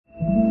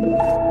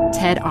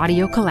TED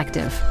Audio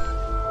Collective.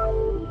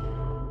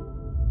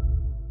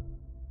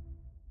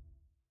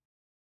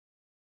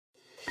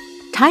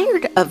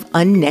 Tired of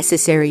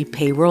unnecessary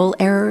payroll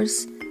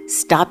errors?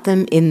 Stop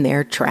them in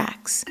their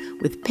tracks.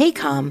 With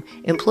Paycom,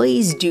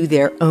 employees do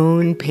their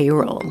own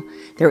payroll.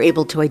 They're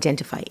able to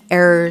identify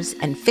errors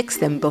and fix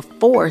them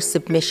before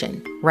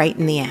submission, right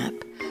in the app.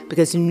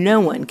 Because no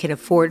one can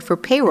afford for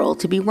payroll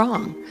to be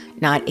wrong.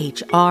 Not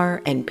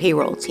HR and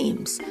payroll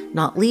teams,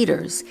 not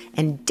leaders,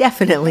 and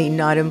definitely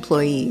not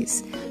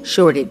employees.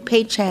 Shorted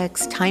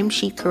paychecks,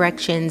 timesheet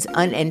corrections,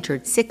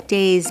 unentered sick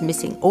days,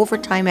 missing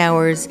overtime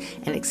hours,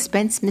 and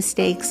expense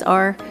mistakes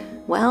are,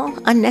 well,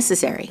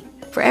 unnecessary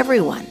for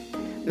everyone.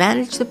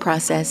 Manage the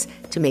process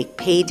to make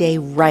payday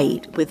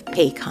right with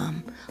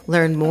Paycom.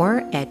 Learn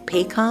more at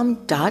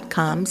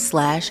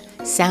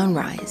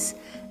paycom.com/soundrise.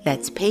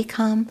 That's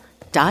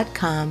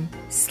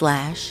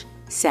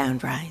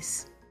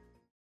paycom.com/soundrise.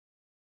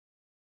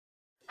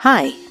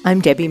 Hi,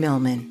 I'm Debbie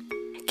Millman.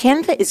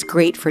 Canva is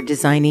great for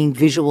designing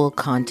visual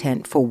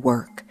content for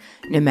work,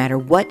 no matter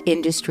what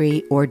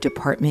industry or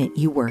department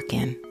you work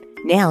in.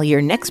 Nail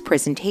your next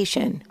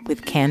presentation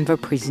with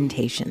Canva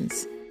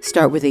Presentations.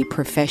 Start with a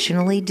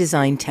professionally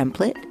designed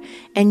template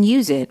and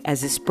use it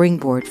as a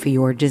springboard for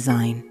your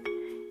design.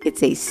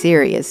 It's a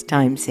serious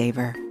time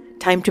saver.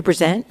 Time to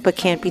present but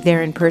can't be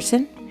there in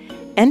person?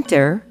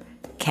 Enter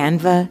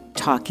Canva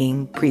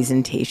Talking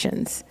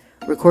Presentations.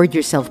 Record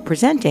yourself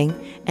presenting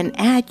and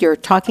add your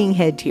talking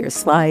head to your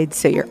slides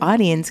so your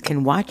audience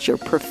can watch your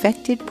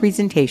perfected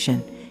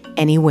presentation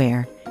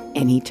anywhere,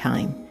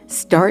 anytime.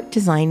 Start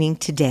designing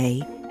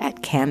today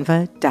at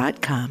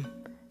canva.com.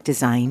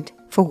 Designed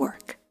for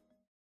work.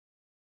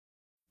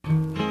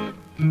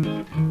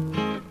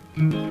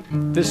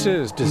 This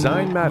is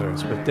Design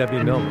Matters with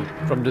Debbie Millman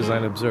from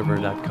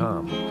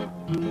DesignObserver.com.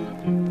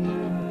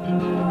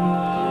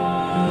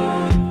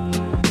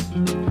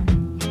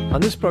 On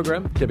this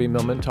program, Debbie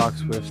Millman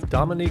talks with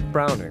Dominique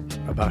Browning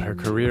about her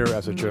career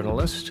as a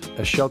journalist,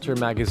 a Shelter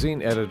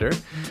magazine editor,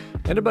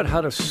 and about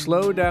how to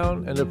slow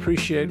down and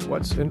appreciate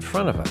what's in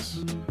front of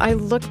us. I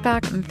look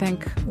back and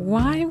think,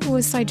 why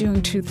was I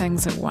doing two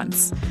things at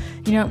once?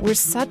 You know, we're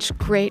such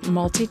great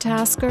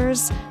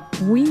multitaskers.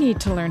 We need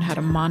to learn how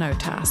to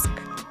monotask.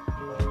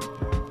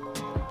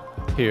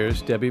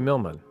 Here's Debbie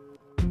Millman.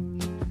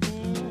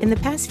 In the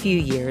past few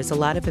years, a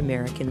lot of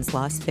Americans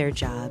lost their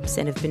jobs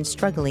and have been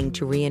struggling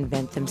to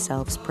reinvent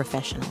themselves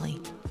professionally.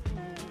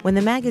 When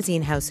the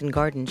magazine House and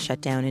Garden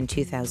shut down in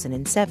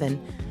 2007,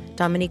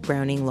 Dominique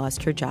Browning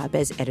lost her job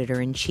as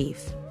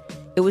editor-in-chief.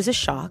 It was a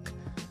shock,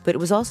 but it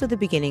was also the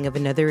beginning of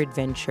another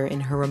adventure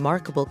in her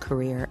remarkable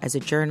career as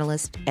a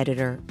journalist,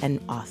 editor, and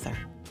author.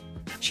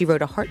 She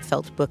wrote a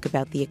heartfelt book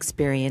about the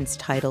experience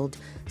titled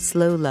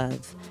Slow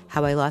Love: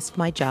 How I Lost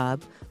My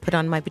Job, Put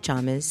on My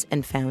Pajamas,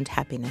 and Found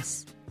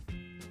Happiness.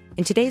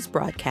 In today's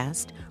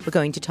broadcast, we're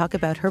going to talk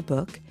about her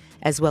book,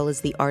 as well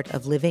as the art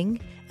of living,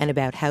 and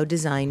about how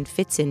design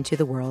fits into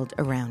the world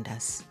around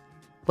us.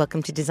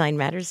 Welcome to Design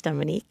Matters,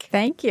 Dominique.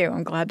 Thank you.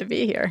 I'm glad to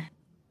be here.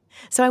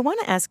 So I want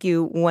to ask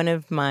you one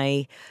of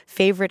my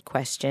favorite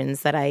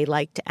questions that I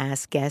like to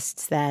ask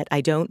guests that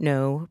I don't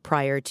know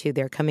prior to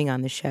their coming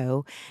on the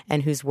show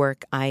and whose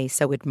work I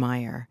so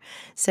admire.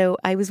 So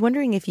I was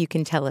wondering if you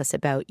can tell us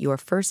about your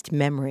first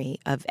memory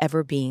of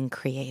ever being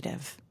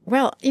creative.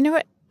 Well, you know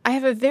what? I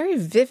have a very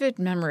vivid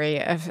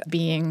memory of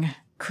being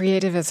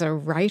creative as a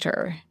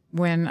writer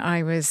when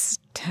I was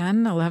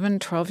 10, 11,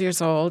 12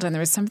 years old, and there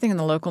was something in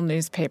the local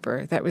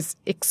newspaper that was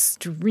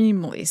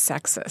extremely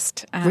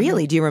sexist.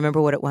 Really? Do you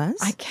remember what it was?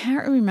 I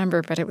can't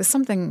remember, but it was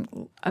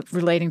something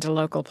relating to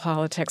local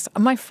politics.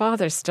 My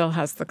father still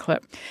has the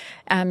clip.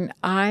 And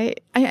I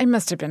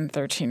must have been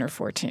 13 or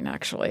 14,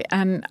 actually.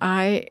 And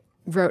I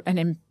wrote an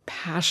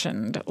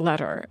impassioned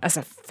letter as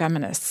a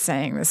feminist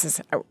saying this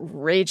is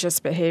outrageous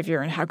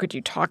behavior and how could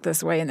you talk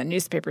this way, and the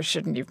newspaper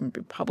shouldn't even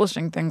be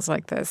publishing things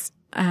like this.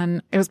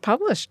 And it was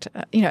published,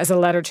 as a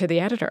letter to the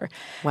editor.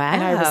 Wow.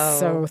 And I was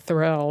so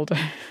thrilled.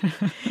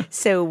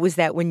 So was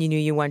that when you knew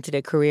you wanted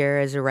a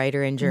career as a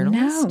writer and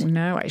journalist?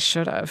 No, I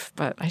should have.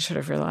 But I should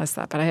have realized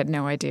that. But I had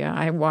no idea.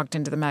 I walked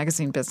into the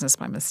magazine business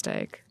by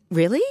mistake.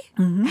 Really?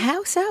 Mm-hmm.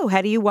 How so?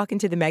 How do you walk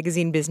into the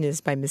magazine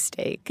business by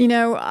mistake?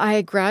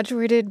 I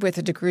graduated with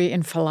a degree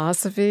in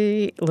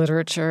philosophy,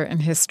 literature,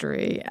 and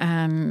history,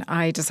 and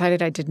I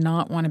decided I did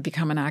not want to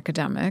become an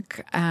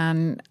academic.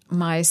 And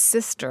my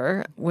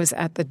sister was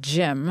at the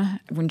gym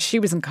when she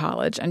was in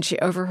college, and she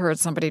overheard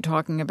somebody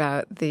talking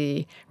about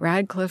the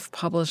Radcliffe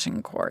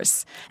publishing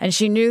course. And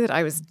she knew that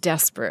I was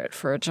desperate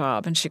for a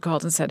job, and she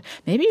called and said,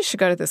 maybe you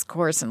should go to this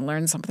course and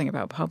learn something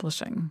about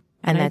publishing.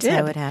 And that's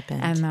how it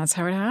happened. And that's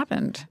how it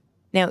happened.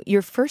 Now,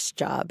 your first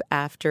job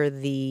after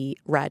the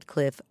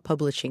Radcliffe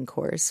publishing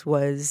course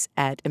was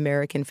at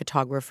American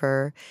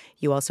Photographer.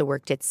 You also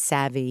worked at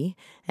Savvy,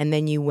 and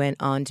then you went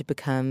on to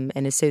become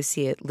an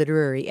associate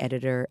literary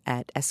editor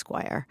at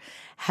Esquire.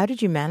 How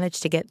did you manage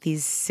to get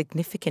these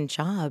significant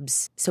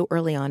jobs so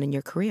early on in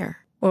your career?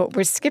 Well,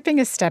 we're skipping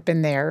a step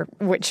in there,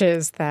 which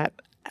is that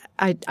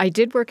I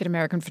did work at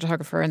American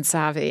Photographer and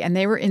Savvy, and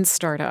they were in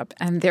startup,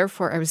 and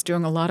therefore I was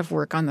doing a lot of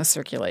work on the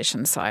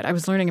circulation side. I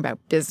was learning about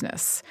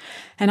business.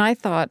 And I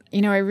thought,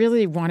 I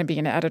really want to be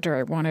an editor.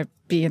 I want to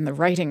be in the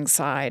writing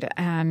side.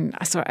 And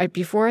so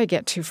before I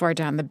get too far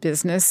down the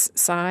business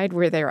side,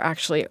 where they're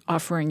actually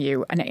offering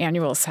you an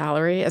annual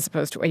salary as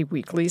opposed to a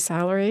weekly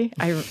salary,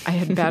 I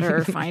had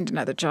better find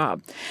another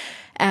job.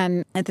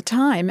 And at the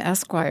time,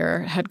 Esquire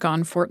had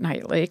gone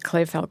fortnightly.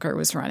 Clay Felker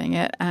was running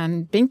it.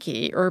 And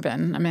Binky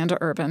Urban, Amanda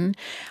Urban,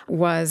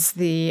 was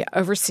the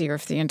overseer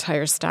of the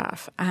entire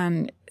staff.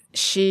 And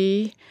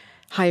she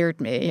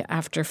hired me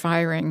after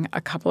firing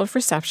a couple of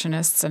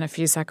receptionists and a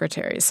few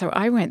secretaries. So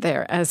I went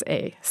there as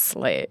a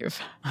slave,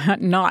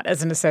 not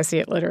as an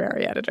associate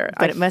literary editor.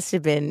 But it must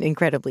have been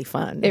incredibly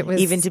fun, it was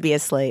even to be a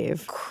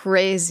slave.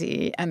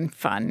 Crazy and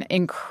fun,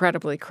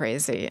 incredibly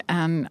crazy.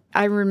 And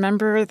I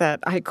remember that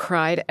I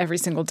cried every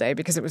single day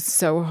because it was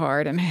so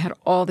hard. And I had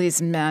all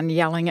these men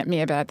yelling at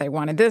me about they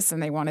wanted this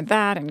and they wanted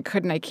that. And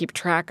couldn't I keep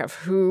track of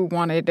who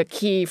wanted a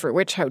key for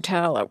which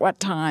hotel at what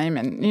time?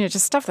 And,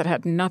 just stuff that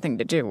had nothing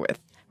to do with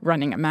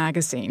running a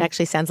magazine. It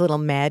actually sounds a little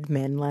Mad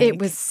Men-like. It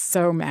was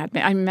so Mad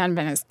Men. Mad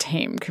Men is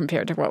tame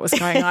compared to what was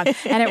going on.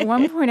 And at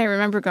one point, I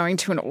remember going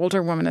to an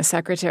older woman, a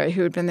secretary,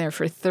 who had been there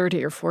for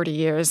 30 or 40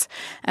 years.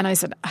 And I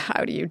said,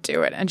 how do you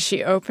do it? And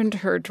she opened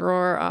her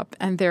drawer up,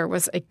 and there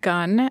was a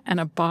gun and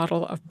a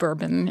bottle of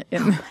bourbon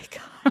in Oh, my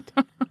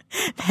God.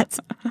 That's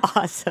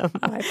awesome.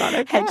 I thought,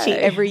 okay. Had she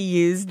ever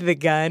used the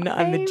gun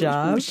on the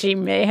job? She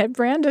may have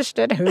brandished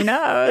it. Who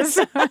knows?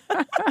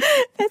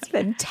 That's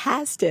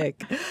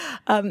fantastic.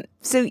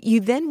 So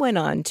you then went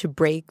on to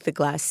break the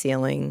glass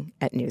ceiling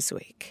at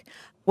Newsweek.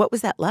 What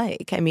was that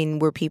like? I mean,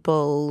 were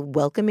people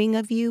welcoming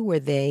of you? Were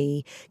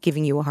they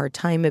giving you a hard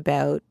time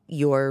about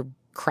your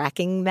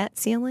cracking that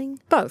ceiling?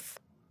 Both.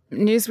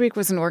 Newsweek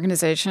was an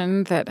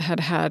organization that had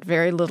had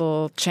very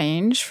little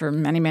change for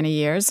many, many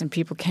years, and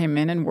people came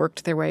in and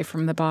worked their way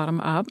from the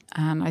bottom up.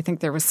 And I think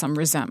there was some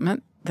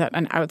resentment that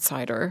an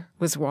outsider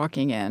was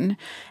walking in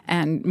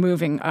and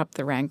moving up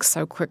the ranks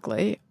so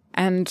quickly.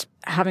 And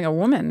having a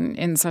woman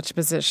in such a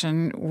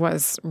position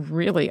was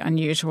really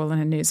unusual in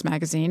a news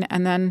magazine.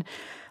 And then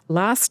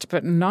last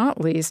but not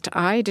least,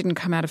 I didn't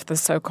come out of the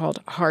so-called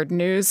hard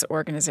news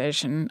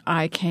organization.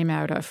 I came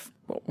out of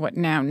what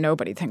now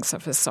nobody thinks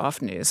of as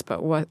soft news,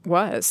 but what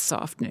was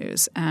soft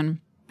news. And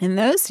in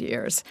those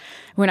years,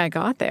 when I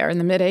got there in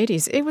the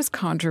mid-'80s, it was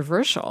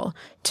controversial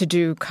to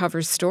do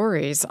cover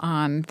stories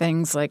on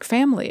things like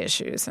family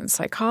issues and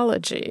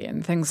psychology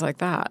and things like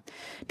that.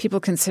 People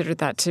considered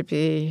that to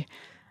be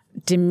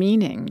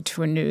demeaning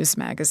to a news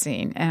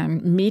magazine,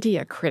 and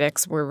media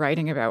critics were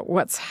writing about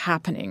what's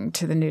happening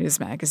to the news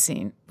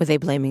magazine. Were they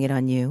blaming it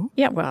on you?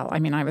 Yeah, well,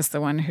 I was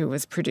the one who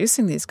was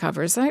producing these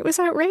covers, and it was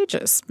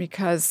outrageous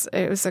because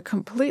it was a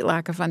complete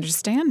lack of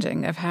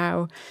understanding of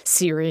how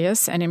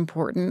serious and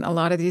important a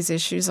lot of these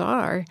issues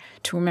are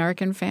to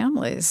American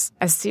families,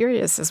 as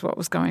serious as what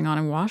was going on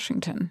in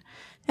Washington.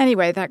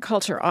 Anyway, that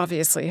culture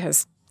obviously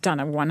has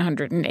done a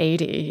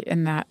 180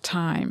 in that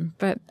time,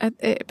 but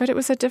it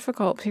was a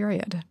difficult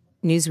period.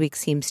 Newsweek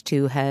seems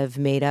to have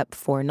made up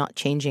for not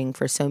changing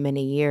for so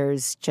many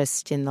years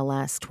just in the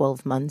last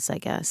 12 months, I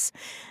guess.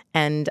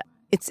 And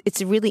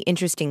it's a really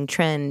interesting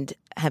trend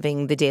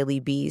having the Daily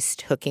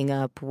Beast hooking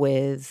up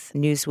with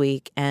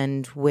Newsweek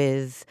and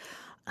with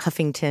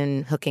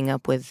Huffington hooking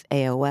up with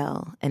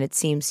AOL. And it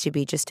seems to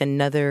be just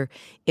another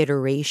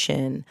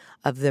iteration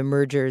of the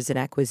mergers and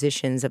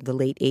acquisitions of the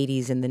late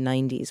 80s and the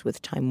 90s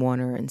with Time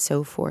Warner and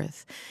so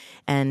forth.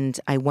 And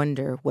I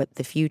wonder what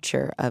the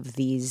future of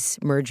these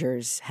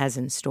mergers has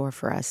in store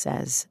for us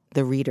as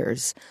the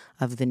readers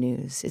of the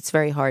news. It's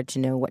very hard to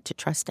know what to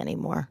trust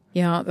anymore.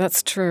 Yeah,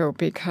 that's true,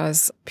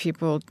 because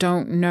people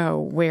don't know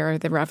where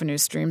the revenue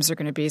streams are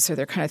going to be, so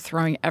they're kind of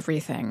throwing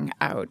everything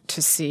out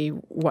to see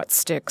what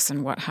sticks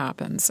and what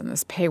happens. And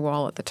this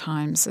paywall at the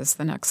Times is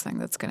the next thing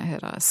that's going to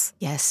hit us.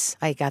 Yes,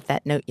 I got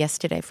that note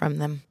yesterday from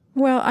them.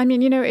 Well,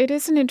 it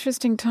is an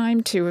interesting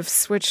time to have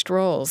switched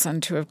roles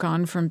and to have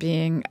gone from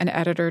being an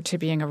editor to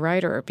being a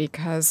writer,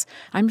 because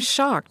I'm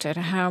shocked at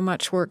how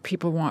much work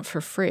people want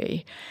for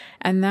free.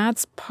 And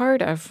that's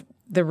part of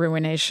the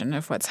ruination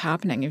of what's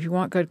happening. If you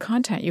want good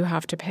content, you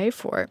have to pay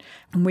for it.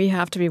 And we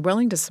have to be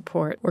willing to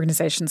support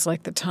organizations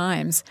like The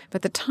Times.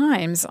 But The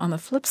Times, on the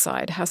flip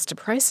side, has to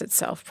price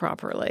itself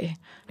properly.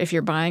 If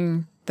you're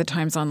buying The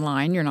Times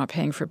online, you're not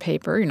paying for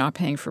paper, you're not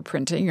paying for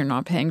printing, you're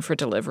not paying for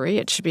delivery.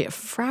 It should be a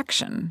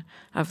fraction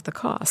of the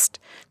cost,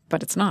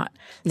 but it's not.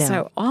 No.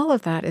 So all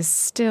of that is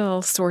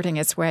still sorting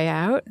its way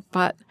out.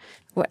 But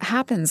what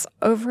happens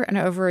over and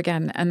over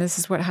again, and this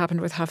is what happened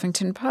with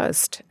Huffington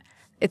Post,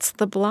 it's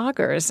the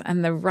bloggers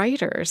and the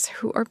writers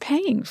who are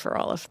paying for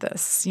all of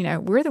this.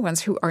 We're the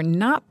ones who are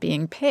not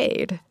being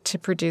paid to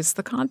produce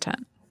the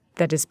content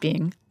that is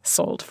being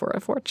sold for a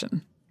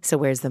fortune. So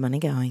where's the money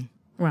going?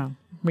 Well,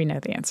 we know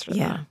the answer to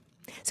that.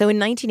 So in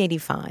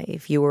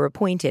 1985, you were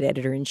appointed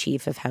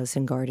editor-in-chief of House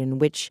and Garden,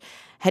 which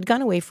had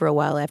gone away for a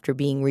while after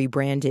being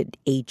rebranded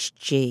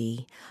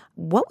HG.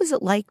 What was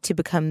it like to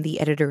become the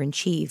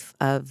editor-in-chief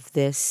of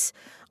this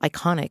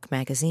iconic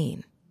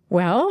magazine?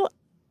 Well,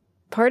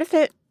 part of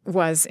it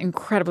was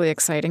incredibly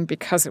exciting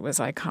because it was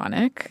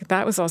iconic.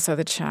 That was also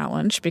the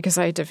challenge because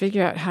I had to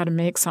figure out how to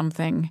make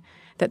something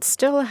that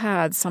still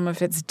had some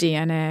of its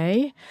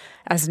DNA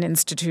as an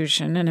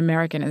institution, an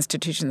American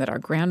institution that our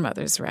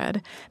grandmothers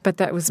read, but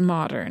that was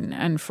modern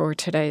and for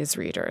today's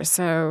reader.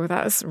 So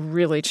that was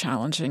really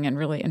challenging and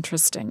really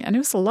interesting. And it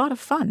was a lot of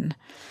fun.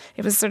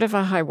 It was sort of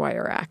a high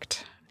wire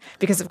act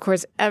because, of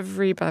course,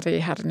 everybody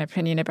had an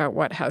opinion about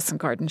what House and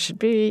Garden should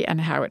be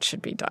and how it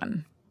should be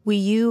done. Were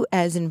you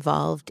as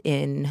involved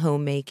in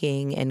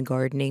homemaking and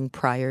gardening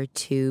prior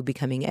to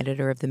becoming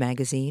editor of the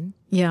magazine?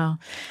 Yeah.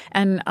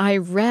 And I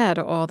read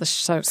all the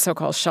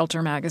so-called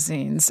shelter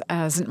magazines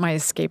as my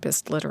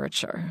escapist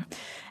literature.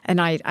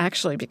 And I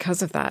actually,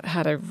 because of that,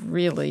 had a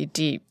really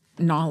deep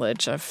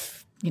knowledge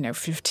of,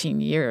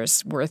 15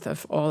 years worth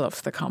of all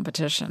of the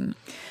competition.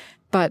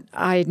 But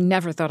I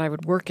never thought I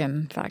would work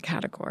in that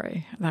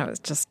category.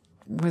 That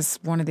was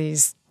one of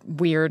these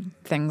weird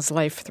things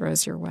life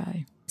throws your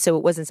way. So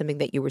it wasn't something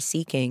that you were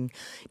seeking.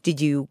 Did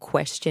you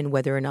question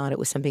whether or not it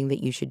was something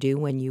that you should do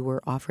when you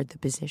were offered the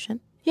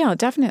position? Yeah,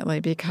 definitely,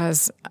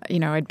 because,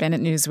 I'd been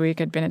at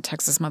Newsweek, I'd been at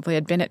Texas Monthly,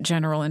 I'd been at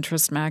general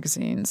interest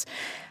magazines.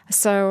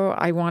 So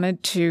I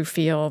wanted to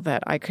feel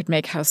that I could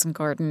make House and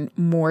Garden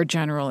more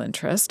general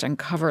interest and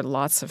cover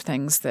lots of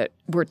things that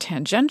were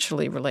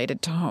tangentially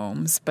related to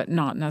homes, but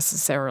not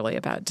necessarily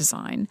about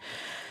design.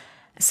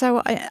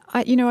 So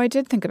I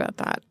did think about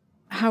that.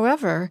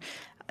 However,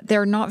 there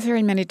are not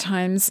very many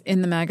times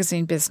in the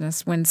magazine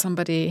business when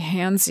somebody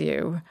hands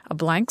you a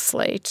blank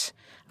slate,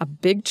 a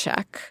big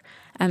check,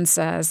 and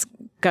says,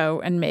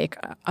 go and make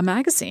a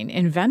magazine,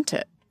 invent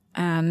it.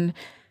 And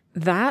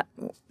that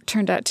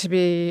turned out to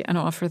be an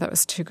offer that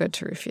was too good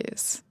to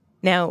refuse.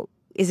 Now,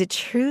 is it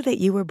true that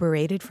you were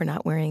berated for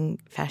not wearing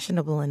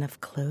fashionable enough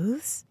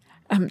clothes?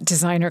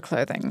 Designer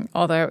clothing,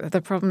 although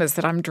the problem is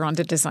that I'm drawn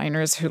to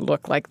designers who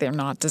look like they're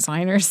not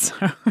designers.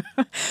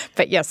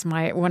 But yes,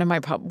 I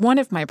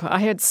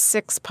had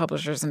 6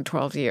 publishers in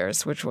 12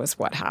 years, which was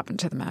what happened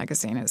to the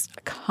magazine. It was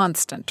a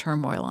constant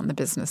turmoil on the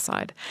business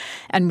side.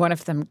 And one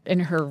of them,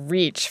 in her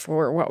reach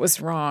for what was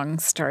wrong,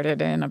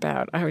 started in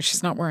about,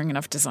 she's not wearing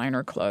enough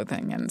designer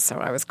clothing. And so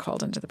I was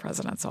called into the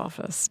president's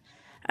office,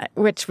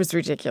 which was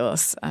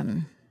ridiculous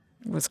and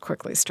was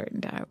quickly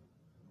straightened out.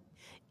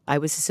 I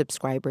was a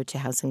subscriber to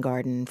House and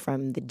Garden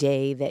from the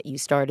day that you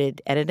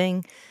started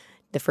editing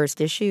the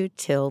first issue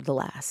till the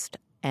last.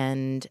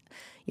 And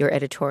your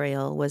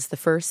editorial was the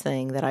first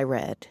thing that I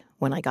read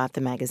when I got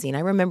the magazine. I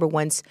remember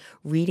once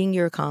reading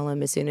your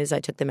column as soon as I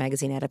took the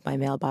magazine out of my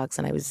mailbox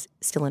and I was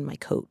still in my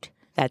coat.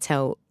 That's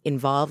how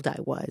involved I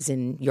was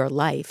in your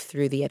life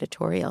through the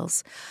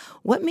editorials.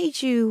 What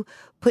made you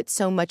put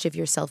so much of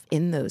yourself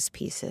in those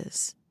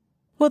pieces?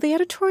 Well, the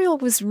editorial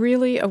was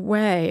really a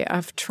way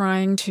of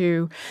trying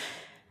to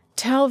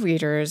tell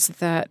readers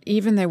that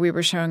even though we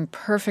were showing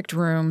perfect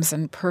rooms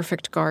and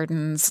perfect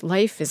gardens,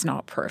 life is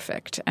not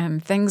perfect.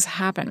 And things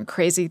happen,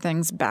 crazy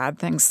things, bad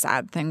things,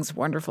 sad things,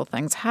 wonderful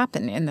things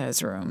happen in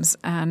those rooms.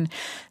 And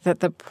that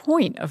the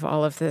point of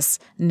all of this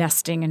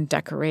nesting and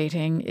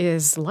decorating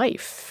is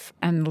life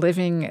and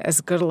living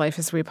as good a life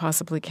as we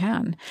possibly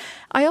can.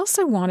 I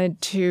also wanted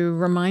to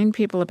remind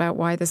people about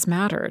why this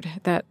mattered,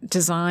 that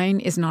design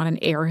is not an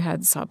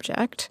airhead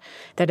subject,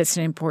 that it's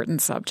an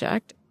important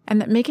subject, and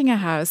that making a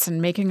house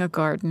and making a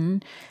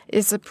garden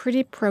is a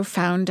pretty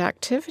profound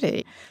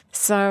activity.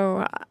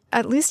 So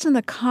at least in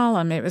the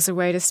column, it was a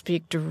way to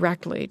speak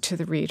directly to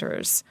the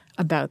readers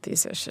about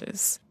these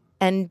issues.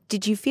 And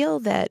did you feel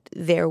that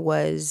there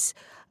was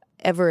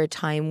ever a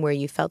time where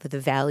you felt that the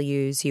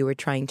values you were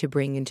trying to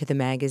bring into the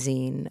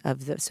magazine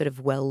of the sort of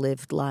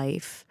well-lived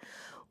life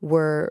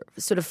were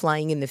sort of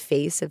flying in the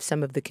face of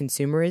some of the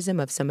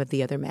consumerism of some of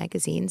the other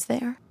magazines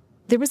there?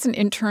 There was an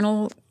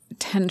internal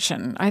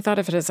tension. I thought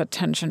of it as a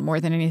tension more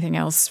than anything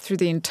else through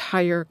the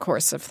entire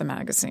course of the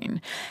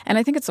magazine. And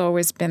I think it's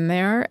always been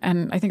there.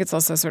 And I think it's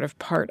also sort of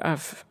part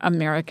of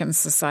American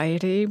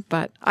society.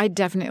 But I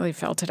definitely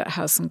felt it at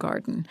House and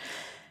Garden.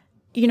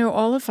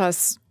 All of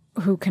us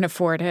who can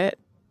afford it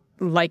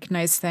like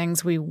nice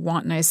things. We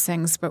want nice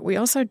things. But we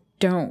also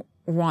don't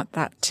want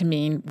that to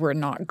mean we're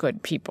not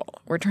good people.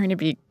 We're trying to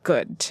be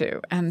good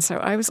too. And so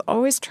I was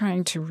always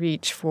trying to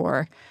reach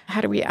for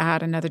how do we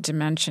add another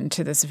dimension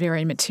to this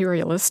very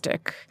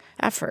materialistic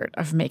effort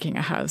of making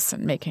a house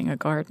and making a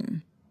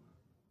garden.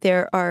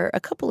 There are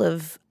a couple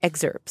of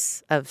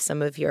excerpts of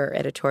some of your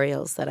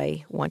editorials that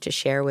I want to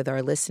share with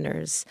our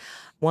listeners.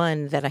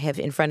 One that I have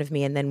in front of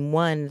me, and then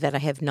one that I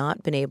have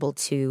not been able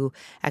to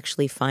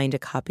actually find a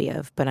copy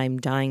of, but I'm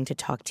dying to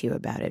talk to you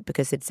about it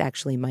because it's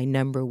actually my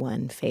number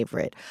one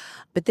favorite.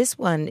 But this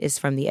one is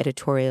from the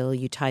editorial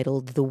you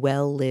titled The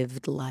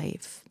Well-Lived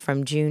Life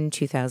from June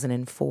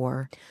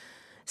 2004.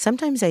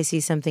 Sometimes I see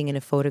something in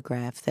a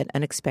photograph that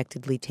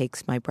unexpectedly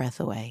takes my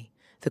breath away.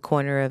 the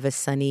corner of a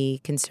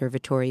sunny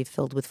conservatory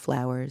filled with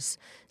flowers,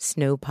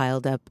 snow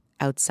piled up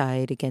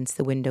outside against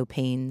the window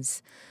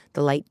panes,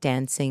 the light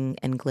dancing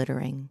and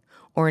glittering,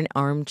 or an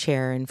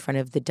armchair in front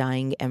of the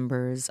dying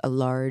embers, a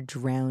large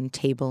round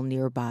table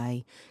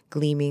nearby,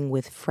 gleaming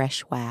with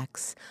fresh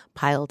wax,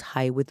 piled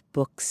high with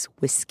books,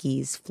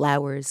 whiskeys,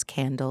 flowers,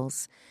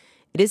 candles.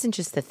 It isn't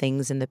just the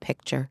things in the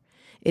picture.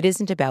 It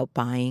isn't about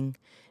buying.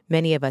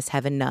 Many of us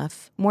have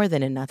enough, more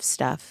than enough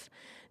stuff.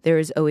 There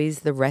is always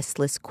the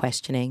restless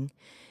questioning.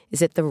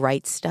 Is it the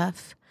right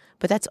stuff?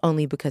 But that's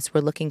only because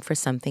we're looking for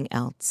something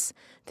else.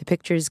 The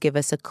pictures give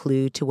us a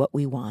clue to what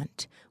we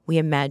want. We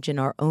imagine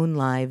our own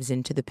lives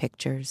into the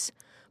pictures.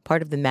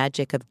 Part of the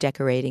magic of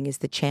decorating is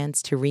the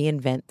chance to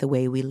reinvent the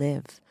way we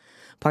live.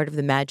 Part of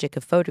the magic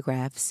of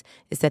photographs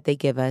is that they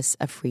give us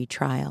a free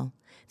trial.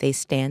 They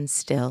stand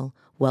still,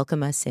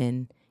 welcome us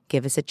in,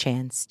 give us a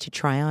chance to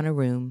try on a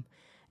room,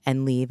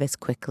 and leave as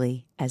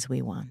quickly as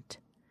we want.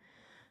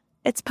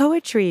 It's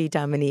poetry,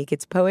 Dominique.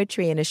 It's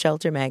poetry in a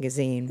shelter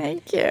magazine.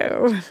 Thank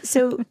you.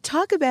 So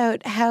talk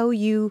about how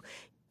you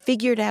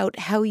figured out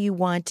how you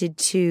wanted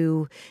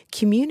to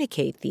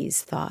communicate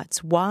these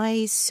thoughts.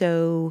 Why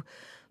so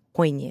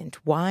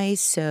poignant? Why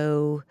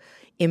so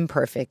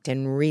imperfect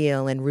and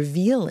real and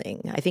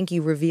revealing? I think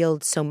you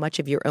revealed so much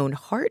of your own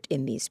heart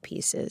in these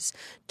pieces.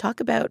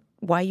 Talk about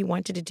why you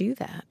wanted to do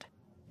that.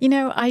 You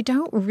know, I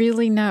don't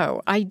really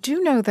know. I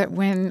do know that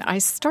when I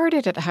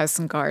started at House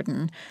and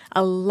Garden,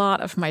 a lot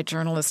of my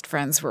journalist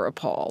friends were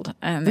appalled.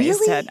 And they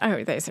said,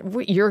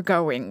 you're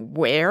going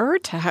where?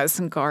 To House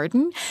and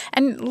Garden?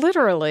 And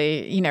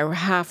literally,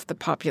 half the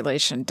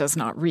population does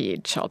not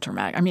read Shelter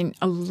Mag. I mean,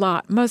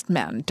 most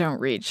men don't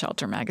read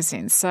Shelter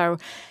magazines. So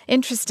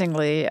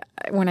interestingly,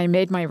 when I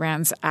made my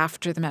rounds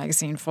after the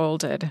magazine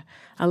folded,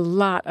 a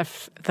lot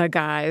of the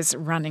guys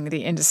running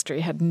the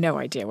industry had no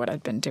idea what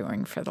I'd been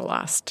doing for the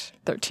last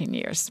 13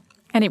 years.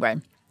 Anyway,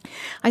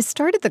 I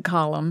started the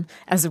column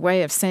as a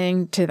way of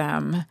saying to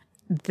them,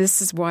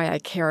 this is why I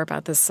care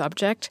about this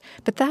subject,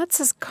 but that's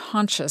as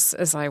conscious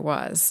as I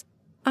was.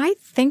 I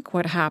think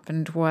what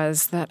happened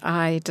was that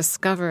I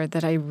discovered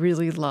that I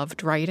really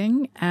loved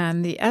writing,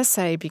 and the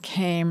essay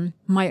became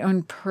my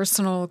own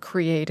personal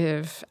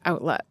creative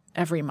outlet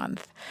every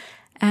month.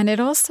 And it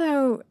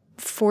also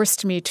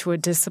forced me to a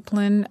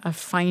discipline of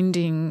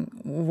finding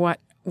what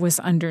was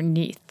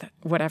underneath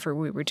whatever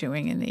we were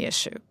doing in the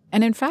issue.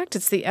 And in fact,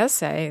 it's the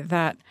essay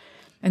that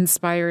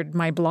inspired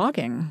my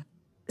blogging.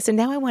 So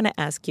now I want to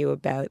ask you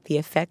about the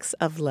effects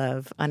of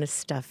love on a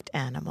stuffed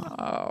animal.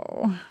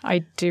 Oh,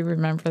 I do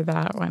remember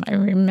that one. I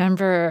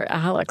remember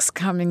Alex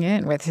coming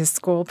in with his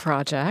school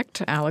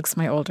project. Alex,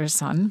 my older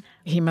son,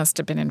 he must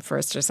have been in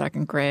first or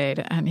second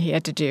grade, and he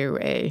had to do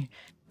a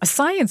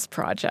science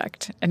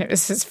project, and it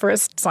was his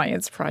first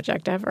science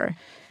project ever.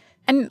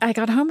 And I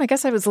got home, I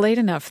guess I was late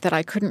enough that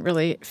I couldn't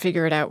really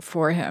figure it out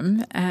for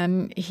him,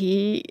 and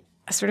he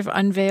sort of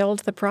unveiled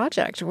the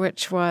project,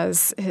 which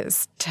was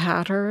his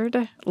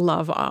tattered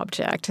love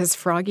object, his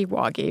Froggy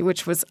Woggy,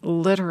 which was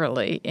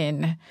literally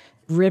in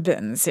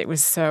ribbons. It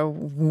was so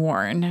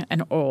worn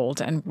and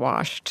old and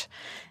washed.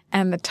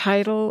 And the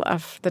title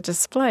of the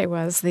display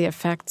was The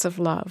Effects of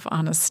Love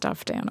on a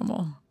Stuffed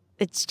Animal.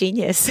 It's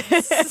genius.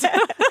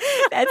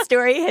 That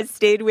story has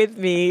stayed with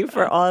me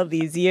for all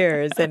these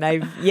years, and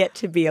I've yet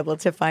to be able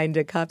to find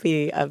a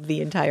copy of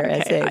the entire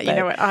essay. You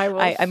know what?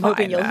 I'm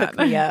hoping you'll hook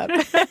me up.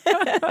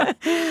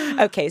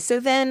 Okay, so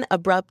then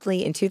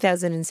abruptly in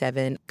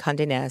 2007,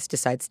 Condé Nast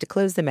decides to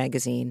close the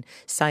magazine,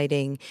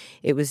 citing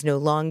it was no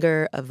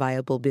longer a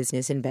viable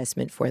business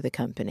investment for the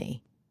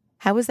company.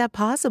 How was that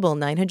possible?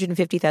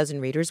 950,000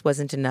 readers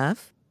wasn't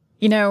enough?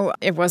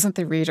 It wasn't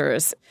the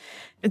readers.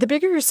 The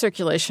bigger your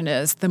circulation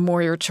is, the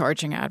more you're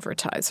charging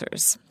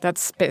advertisers.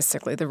 That's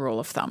basically the rule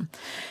of thumb.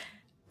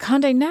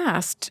 Condé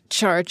Nast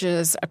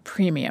charges a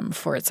premium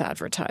for its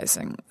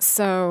advertising.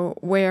 So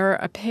where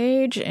a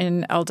page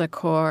in Elle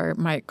Decor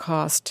might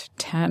cost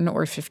 $10,000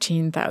 or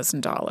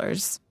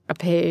 $15,000, a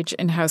page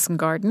in House and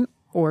Garden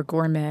or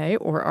Gourmet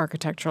or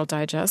Architectural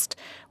Digest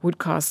would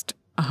cost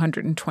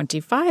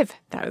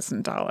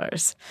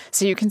 $125,000.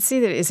 So you can see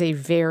that it is a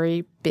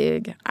very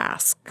big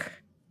ask.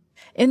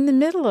 In the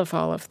middle of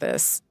all of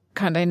this,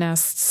 Condé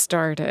Nast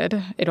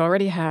started, it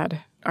already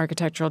had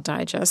Architectural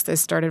Digest, they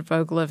started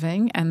Vogue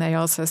Living, and they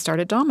also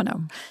started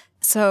Domino.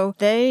 So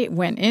they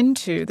went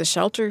into the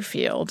shelter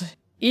field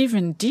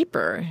even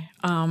deeper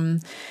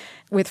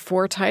with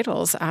 4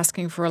 titles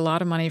asking for a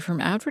lot of money from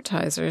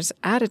advertisers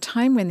at a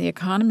time when the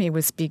economy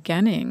was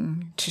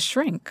beginning to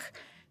shrink.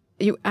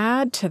 You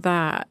add to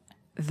that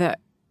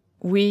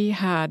we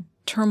had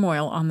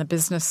turmoil on the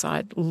business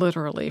side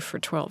literally for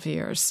 12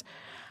 years.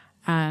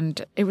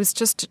 And it was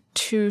just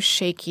too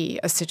shaky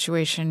a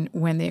situation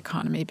when the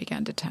economy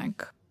began to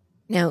tank.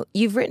 Now,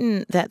 you've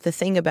written that the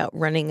thing about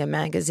running a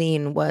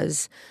magazine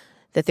was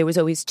that there was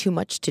always too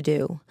much to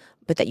do,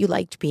 but that you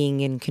liked being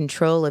in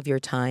control of your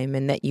time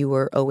and that you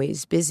were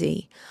always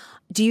busy.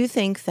 Do you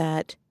think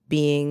that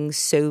being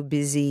so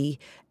busy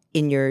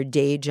in your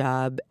day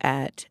job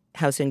at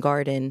House and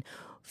Garden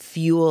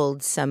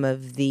fueled some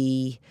of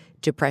the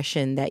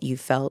depression that you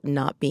felt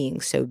not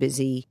being so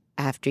busy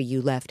after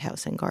you left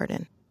House and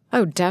Garden?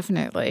 Oh,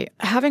 definitely.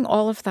 Having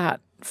all of that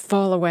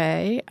fall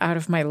away out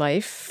of my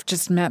life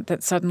just meant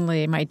that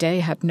suddenly my day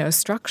had no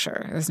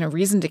structure. There was no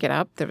reason to get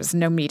up. There was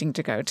no meeting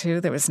to go to.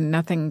 There was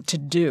nothing to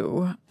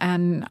do.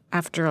 And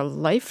after a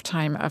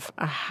lifetime of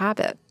a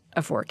habit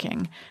of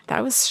working,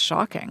 that was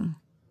shocking.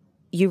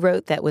 You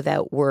wrote that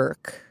without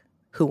work,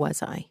 who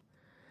was I?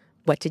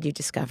 What did you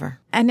discover?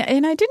 And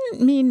I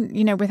didn't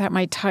mean, without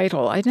my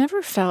title. I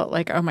never felt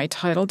like, my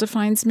title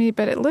defines me,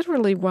 but it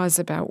literally was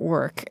about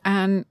work.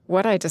 And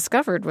what I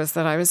discovered was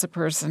that I was a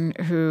person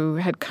who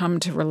had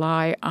come to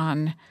rely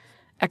on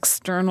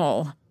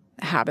external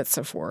habits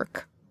of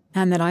work,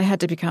 and that I had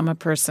to become a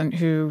person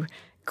who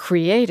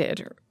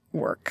created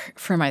work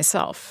for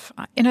myself.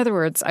 In other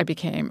words, I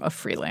became a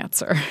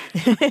freelancer.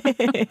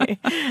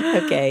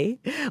 Okay.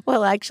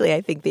 Well, actually, I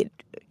think that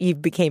you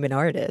became an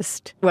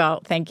artist.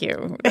 Well, thank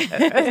you.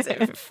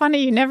 It's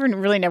funny, you never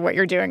really know what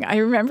you're doing. I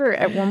remember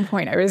at one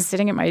point I was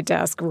sitting at my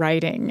desk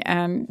writing,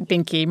 and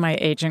Binky, my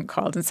agent,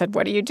 called and said,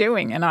 "What are you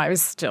doing?" And I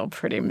was still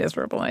pretty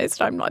miserable. And I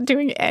said, "I'm not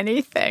doing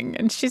anything."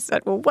 And she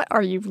said, "Well, what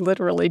are you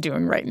literally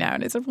doing right now?"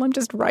 And I said, "Well, I'm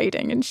just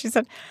writing." And she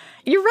said,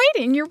 "You're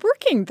writing, you're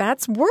working,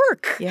 that's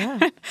work."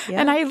 Yeah.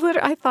 And I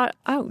thought,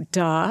 oh,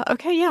 duh.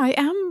 Okay, yeah, I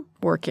am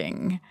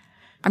working.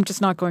 I'm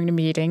just not going to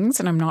meetings,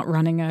 and I'm not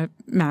running a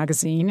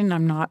magazine, and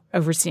I'm not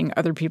overseeing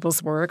other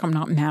people's work. I'm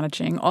not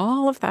managing.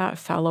 All of that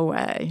fell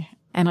away.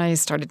 And I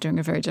started doing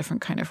a very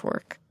different kind of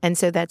work. And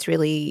so that's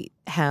really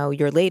how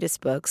your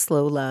latest book,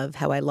 Slow Love,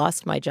 How I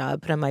Lost My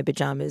Job, Put on My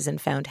Pajamas, and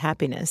Found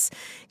Happiness,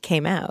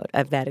 came out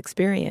of that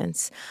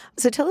experience.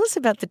 So tell us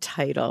about the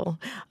title.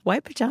 Why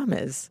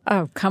pajamas?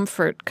 Oh,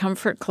 comfort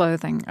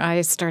clothing.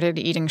 I started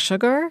eating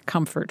sugar,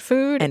 comfort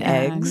food. And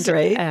eggs,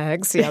 right?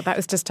 Eggs, yeah. That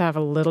was just to have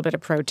a little bit of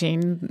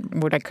protein,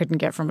 what I couldn't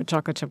get from a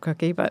chocolate chip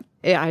cookie. But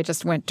yeah, I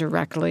just went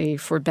directly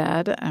for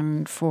bed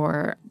and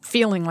for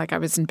feeling like I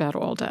was in bed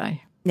all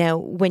day. Now,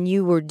 when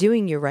you were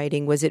doing your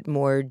writing, was it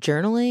more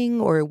journaling,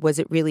 or was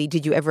it really,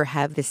 did you ever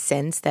have the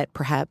sense that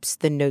perhaps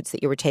the notes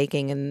that you were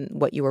taking and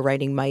what you were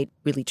writing might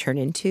really turn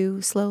into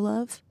Slow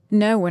Love?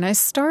 No, when I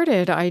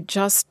started, I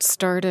just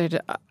started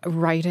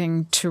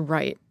writing to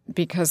write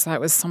because that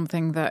was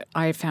something that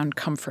I found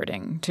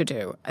comforting to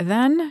do.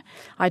 Then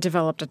I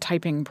developed a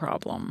typing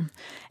problem,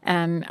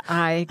 and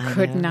I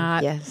could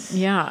not. Yes.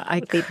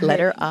 Yeah. The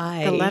letter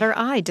I. The letter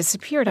I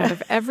disappeared out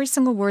of every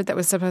single word that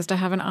was supposed to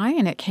have an I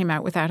in it, came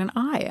out without an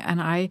I.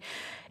 And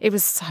it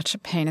was such a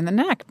pain in the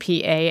neck,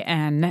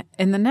 PAN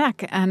in the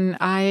neck. And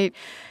I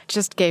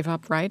just gave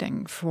up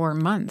writing for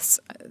months.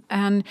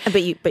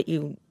 But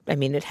you. I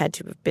mean, it had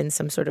to have been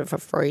some sort of a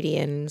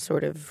Freudian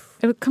sort of...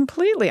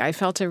 Completely. I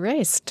felt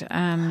erased.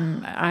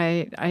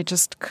 I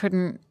just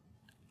couldn't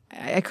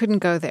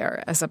go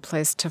there as a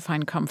place to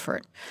find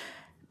comfort.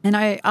 And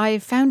I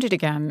found it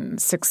again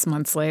 6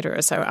 months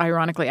later. So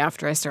ironically,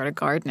 after I started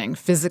gardening,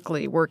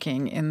 physically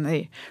working in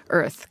the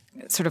earth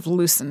sort of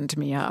loosened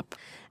me up.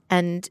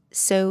 And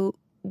so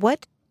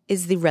what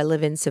is the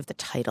relevance of the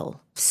title,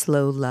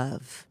 Slow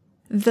Love?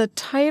 The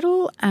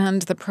title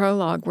and the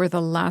prologue were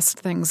the last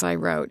things I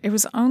wrote. It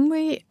was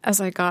only as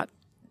I got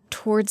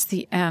towards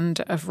the end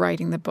of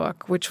writing the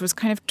book, which was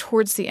kind of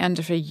towards the end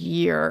of a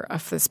year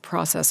of this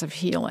process of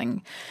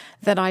healing,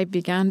 that I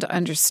began to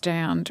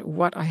understand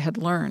what I had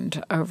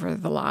learned over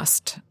the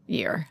last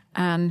year.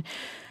 And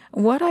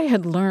what I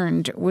had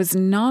learned was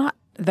not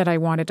that I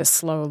wanted a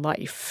slow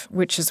life,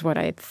 which is what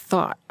I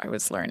thought I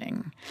was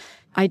learning.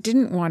 I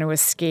didn't want to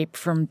escape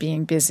from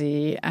being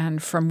busy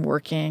and from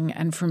working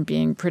and from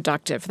being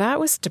productive. That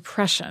was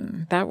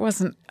depression. That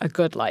wasn't a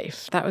good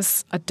life. That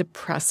was a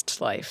depressed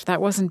life.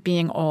 That wasn't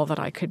being all that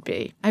I could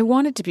be. I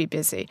wanted to be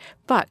busy,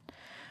 but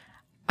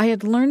I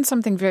had learned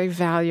something very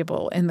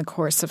valuable in the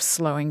course of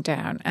slowing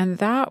down, and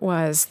that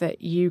was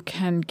that you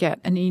can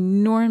get an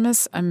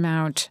enormous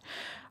amount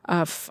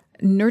of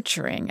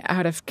nurturing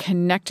out of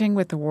connecting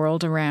with the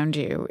world around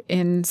you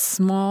in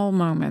small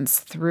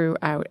moments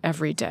throughout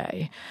every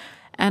day.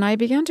 And I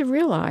began to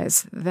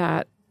realize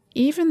that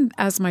even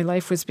as my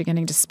life was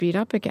beginning to speed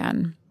up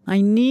again, I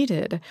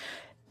needed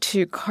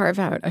to carve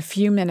out a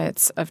few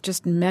minutes of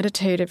just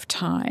meditative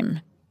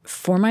time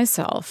for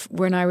myself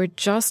when I would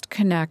just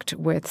connect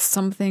with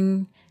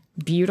something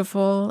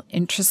beautiful,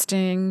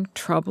 interesting,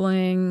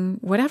 troubling,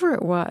 whatever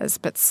it was,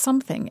 but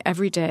something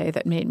every day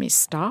that made me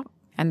stop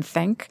and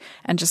think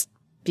and just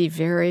be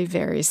very,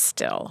 very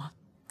still.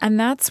 And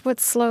that's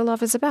what Slow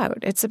Love is about.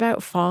 It's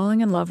about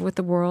falling in love with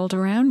the world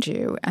around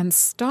you and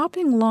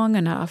stopping long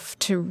enough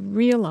to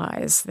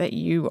realize that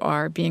you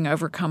are being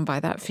overcome by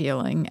that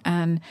feeling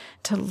and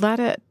to let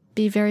it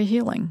be very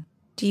healing.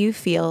 Do you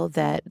feel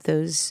that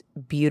those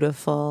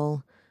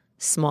beautiful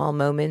small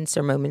moments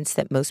are moments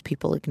that most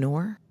people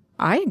ignore?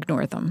 I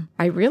ignore them.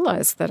 I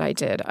realized that I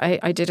did.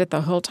 I did it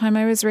the whole time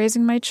I was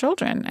raising my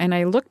children. And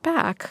I look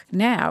back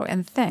now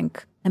and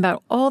think,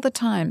 about all the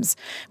times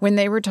when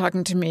they were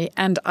talking to me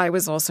and I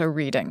was also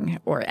reading,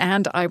 or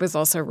and I was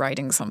also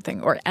writing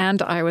something, or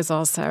and I was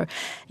also,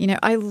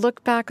 I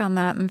look back on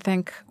that and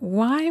think,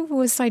 why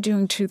was I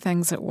doing two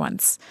things at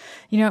once?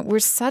 We're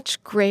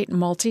such great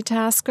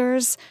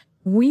multitaskers.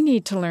 We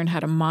need to learn how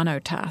to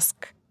monotask.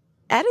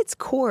 At its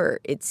core,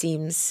 it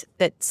seems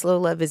that Slow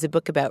Love is a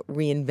book about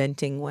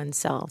reinventing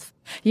oneself.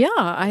 Yeah,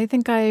 I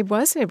think I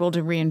was able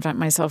to reinvent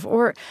myself.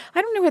 Or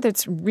I don't know whether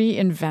it's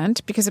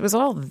reinvent because it was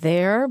all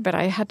there, but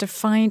I had to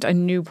find a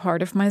new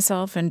part of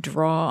myself and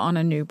draw on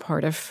a new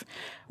part of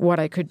what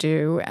I could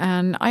do.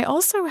 And I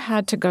also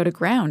had to go to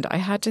ground. I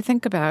had to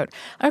think about,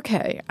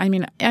 okay, I'm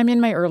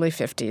in my early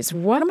 50s.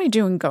 What am I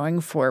doing going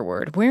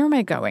forward? Where am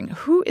I going?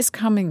 Who is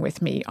coming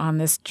with me on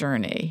this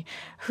journey?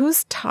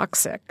 Who's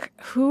toxic?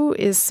 Who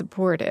is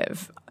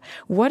supportive?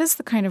 What is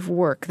the kind of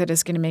work that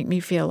is going to make me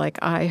feel like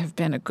I have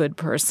been a good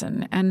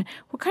person? And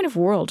what kind of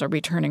world are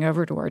we turning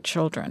over to our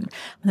children?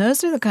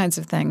 Those are the kinds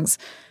of things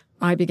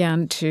I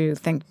began to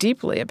think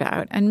deeply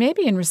about. And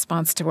maybe in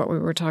response to what we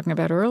were talking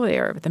about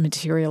earlier, the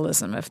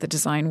materialism of the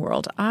design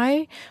world,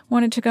 I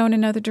wanted to go in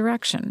another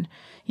direction.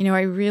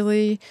 I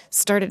really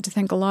started to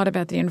think a lot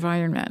about the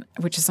environment,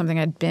 which is something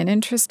I'd been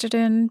interested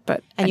in,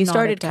 but and you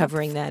started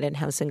covering that in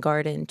House and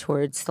Garden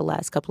towards the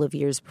last couple of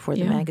years before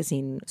the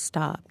magazine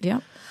stopped.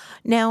 Yeah.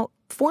 Now,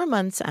 4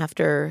 months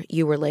after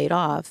you were laid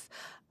off,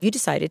 you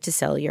decided to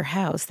sell your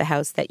house, the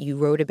house that you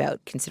wrote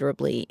about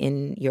considerably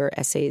in your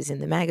essays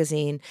in the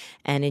magazine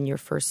and in your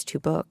first two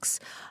books.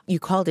 You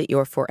called it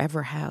your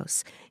forever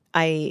house.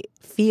 I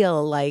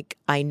feel like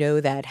I know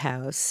that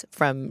house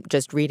from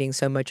just reading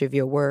so much of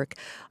your work.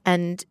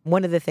 And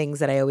one of the things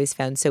that I always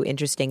found so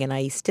interesting and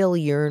I still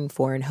yearn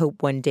for and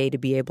hope one day to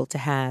be able to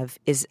have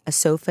is a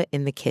sofa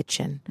in the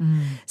kitchen.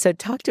 So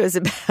talk to us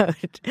about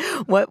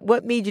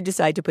what made you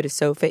decide to put a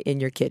sofa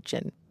in your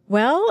kitchen?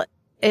 Well,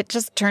 it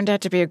just turned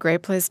out to be a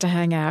great place to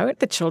hang out.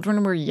 The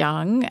children were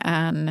young,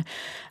 and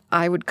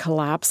I would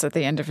collapse at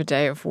the end of a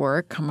day of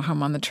work, come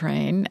home on the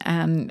train,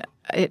 and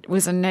it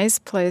was a nice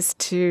place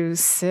to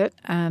sit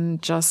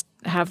and just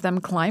have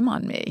them climb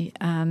on me.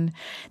 And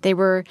they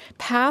were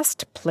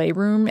past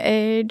playroom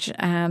age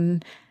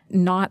and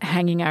not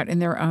hanging out in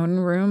their own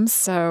rooms.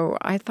 So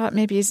I thought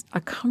maybe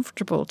a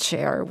comfortable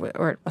chair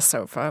or a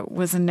sofa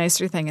was a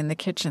nicer thing in the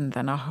kitchen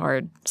than a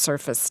hard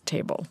surface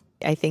table.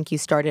 I think you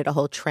started a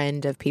whole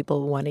trend of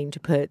people wanting to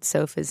put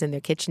sofas in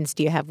their kitchens.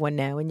 Do you have one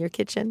now in your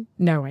kitchen?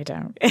 No, I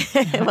don't.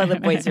 Well, the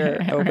boys are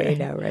away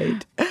now,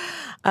 right?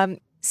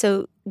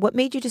 So what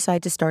made you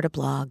decide to start a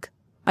blog?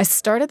 I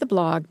started the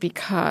blog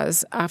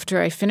because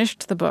after I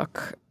finished the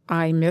book,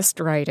 I missed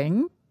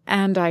writing.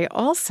 And I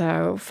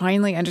also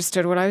finally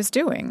understood what I was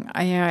doing.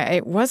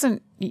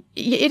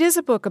 It is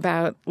a book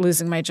about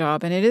losing my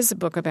job, and it is a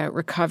book about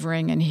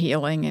recovering and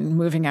healing and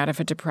moving out of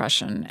a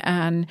depression.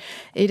 And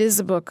it is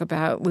a book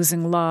about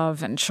losing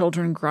love and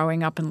children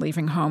growing up and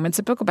leaving home. It's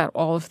a book about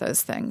all of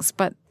those things.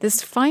 But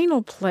this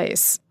final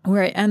place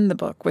where I end the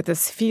book with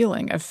this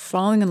feeling of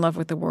falling in love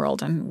with the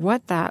world and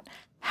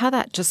how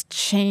that just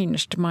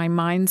changed my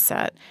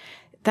mindset,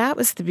 that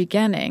was the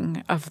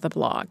beginning of the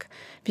blog,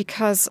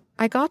 because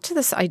I got to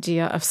this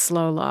idea of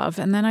slow love,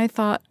 and then I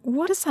thought,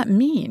 what does that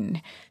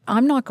mean?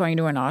 I'm not going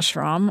to an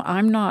ashram.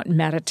 I'm not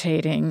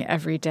meditating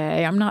every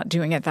day. I'm not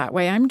doing it that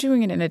way. I'm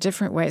doing it in a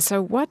different way. So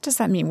what does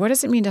that mean? What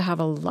does it mean to have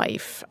a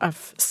life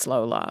of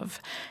slow love?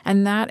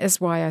 And that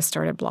is why I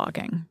started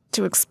blogging,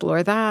 to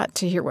explore that,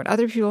 to hear what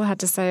other people had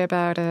to say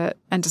about it,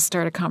 and to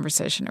start a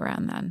conversation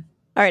around then.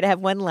 All right, I have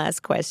one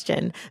last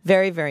question.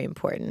 Very, very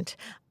important.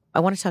 I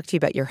want to talk to you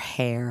about your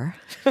hair.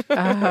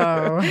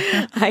 Oh.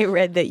 I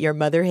read that your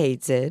mother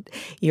hates it.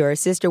 Your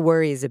sister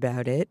worries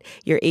about it.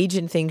 Your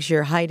agent thinks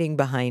you're hiding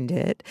behind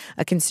it.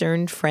 A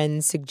concerned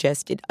friend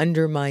suggests it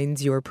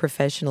undermines your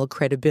professional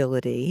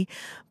credibility.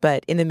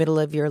 But in the middle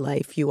of your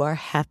life, you are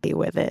happy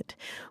with it,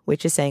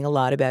 which is saying a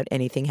lot about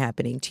anything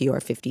happening to your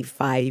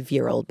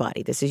 55-year-old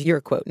body. This is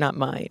your quote, not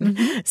mine.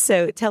 Mm-hmm.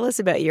 So tell us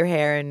about your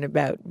hair and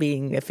about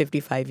being a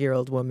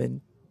 55-year-old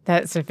woman.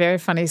 That's a very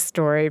funny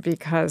story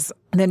because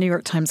the New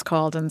York Times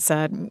called and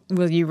said,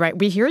 will you write?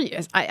 We hear you.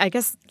 I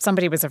guess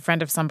somebody was a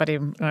friend of somebody.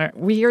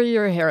 We hear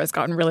your hair has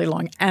gotten really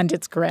long and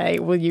it's gray.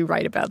 Will you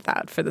write about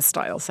that for the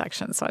style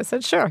section? So I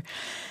said, sure.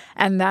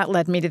 And that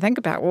led me to think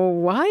about, well,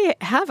 why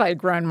have I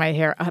grown my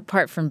hair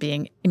apart from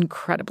being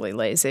incredibly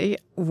lazy?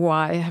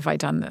 Why have I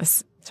done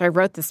this? So I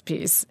wrote this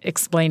piece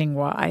explaining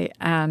why,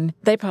 and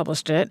they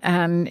published it.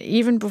 And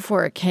even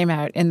before it came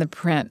out in the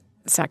print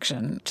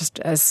section, just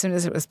as soon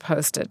as it was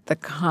posted, the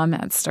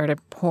comments started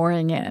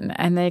pouring in,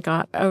 and they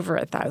got over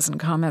 1,000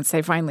 comments.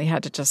 They finally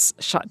had to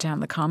just shut down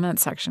the comment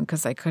section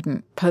because they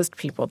couldn't post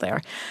people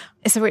there.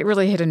 So it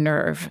really hit a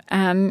nerve.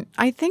 And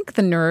I think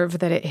the nerve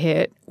that it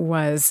hit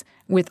was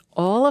with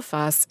all of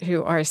us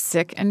who are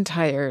sick and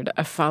tired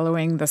of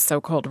following the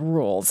so-called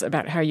rules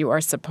about how you are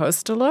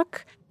supposed to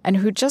look and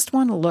who just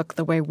want to look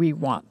the way we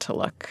want to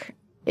look.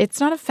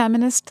 It's not a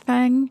feminist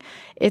thing.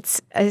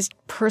 It's a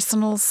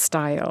personal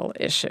style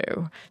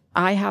issue.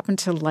 I happen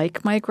to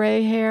like my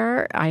gray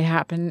hair. I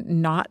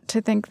happen not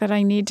to think that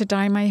I need to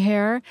dye my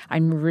hair.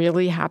 I'm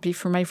really happy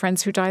for my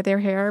friends who dye their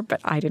hair, but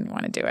I didn't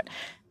want to do it.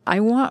 I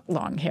want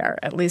long hair,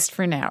 at least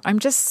for now. I'm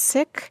just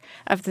sick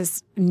of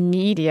this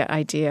media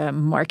idea,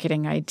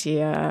 marketing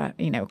idea,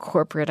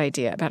 corporate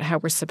idea about how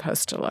we're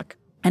supposed to look.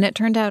 And it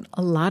turned out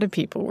a lot of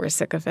people were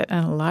sick of it,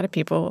 and a lot of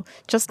people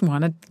just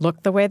want to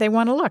look the way they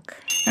want to look.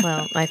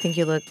 Well, I think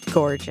you look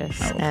gorgeous.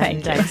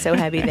 Thank you. I'm so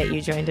happy that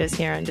you joined us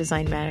here on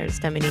Design Matters.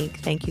 Dominique,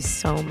 thank you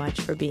so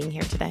much for being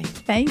here today.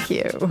 Thank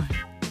you.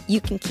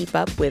 You can keep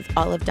up with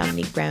all of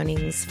Dominique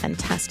Browning's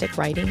fantastic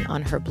writing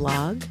on her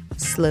blog,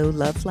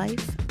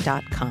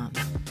 slowlovelife.com.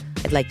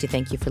 I'd like to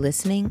thank you for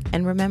listening,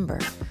 and remember,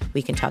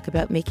 we can talk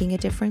about making a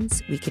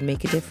difference, we can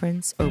make a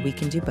difference, or we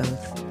can do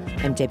both.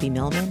 I'm Debbie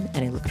Millman,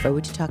 and I look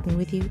forward to talking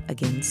with you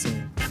again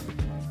soon.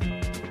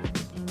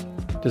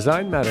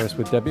 Design Matters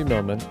with Debbie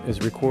Millman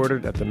is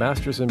recorded at the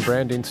Masters in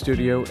Branding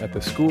Studio at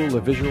the School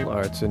of Visual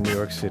Arts in New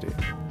York City.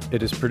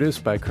 It is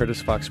produced by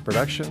Curtis Fox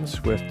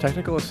Productions with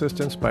technical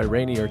assistance by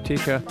Rainey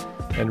Ortica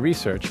and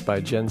research by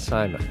Jen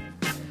Simon.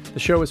 The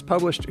show is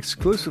published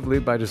exclusively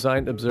by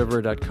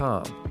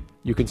DesignObserver.com.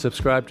 You can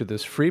subscribe to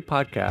this free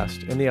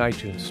podcast in the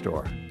iTunes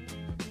Store.